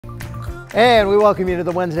And we welcome you to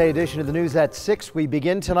the Wednesday edition of the News at 6. We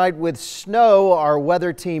begin tonight with snow. Our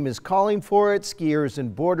weather team is calling for it. Skiers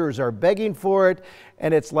and boarders are begging for it,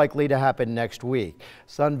 and it's likely to happen next week.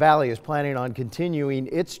 Sun Valley is planning on continuing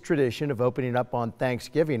its tradition of opening up on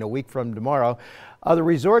Thanksgiving a week from tomorrow. Other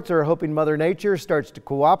resorts are hoping Mother Nature starts to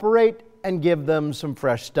cooperate and give them some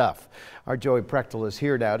fresh stuff. Our Joey Prechtel is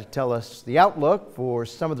here now to tell us the outlook for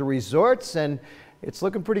some of the resorts, and it's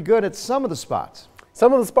looking pretty good at some of the spots.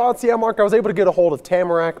 Some of the spots, yeah, Mark, I was able to get a hold of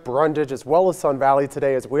Tamarack, Brundage, as well as Sun Valley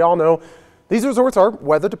today. As we all know, these resorts are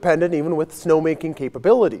weather dependent, even with snowmaking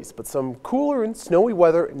capabilities. But some cooler and snowy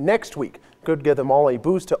weather next week could give them all a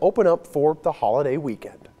boost to open up for the holiday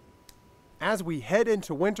weekend. As we head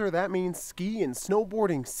into winter, that means ski and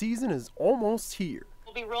snowboarding season is almost here.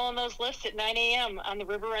 We'll be rolling those lifts at 9 a.m. on the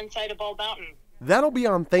river run side of Bald Mountain. That'll be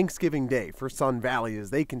on Thanksgiving Day for Sun Valley as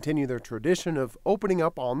they continue their tradition of opening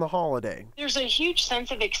up on the holiday. There's a huge sense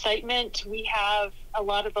of excitement. We have a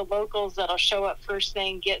lot of the locals that'll show up first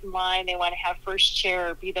thing, get in line. They want to have first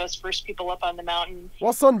chair, be those first people up on the mountain.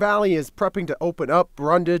 While Sun Valley is prepping to open up,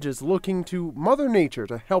 Brundage is looking to Mother Nature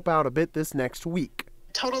to help out a bit this next week.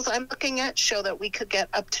 Totals I'm looking at show that we could get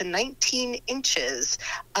up to 19 inches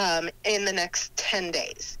in the next 10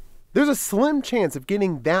 days. There's a slim chance of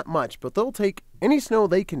getting that much, but they'll take any snow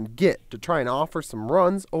they can get to try and offer some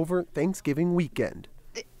runs over Thanksgiving weekend.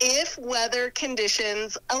 If weather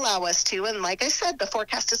conditions allow us to, and like I said, the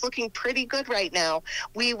forecast is looking pretty good right now,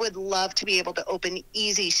 we would love to be able to open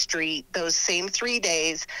Easy Street those same 3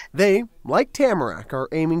 days. They, like Tamarack, are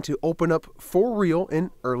aiming to open up for real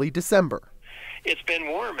in early December. It's been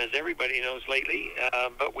warm, as everybody knows lately,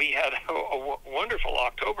 but we had a wonderful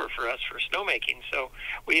October for us for snowmaking. So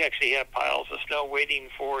we actually have piles of snow waiting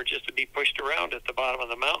for just to be pushed around at the bottom of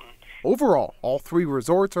the mountain. Overall, all three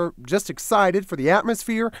resorts are just excited for the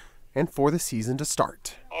atmosphere and for the season to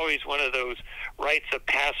start. Always one of those rites of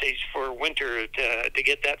passage for winter to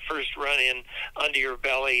get that first run in under your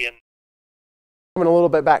belly. And coming a little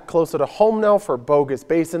bit back closer to home now for Bogus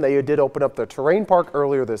Basin. They did open up the terrain park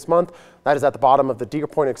earlier this month. That is at the bottom of the Deer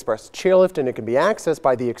Point Express chairlift, and it can be accessed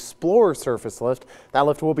by the Explorer surface lift. That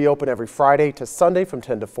lift will be open every Friday to Sunday from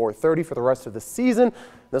 10 to 4:30 for the rest of the season.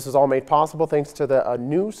 This was all made possible thanks to the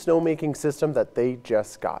new snowmaking system that they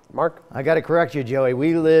just got. Mark? I got to correct you, Joey.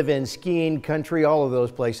 We live in skiing country. All of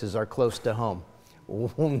those places are close to home.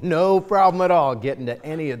 No problem at all getting to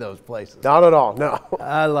any of those places. Not at all, no.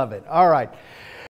 I love it. All right.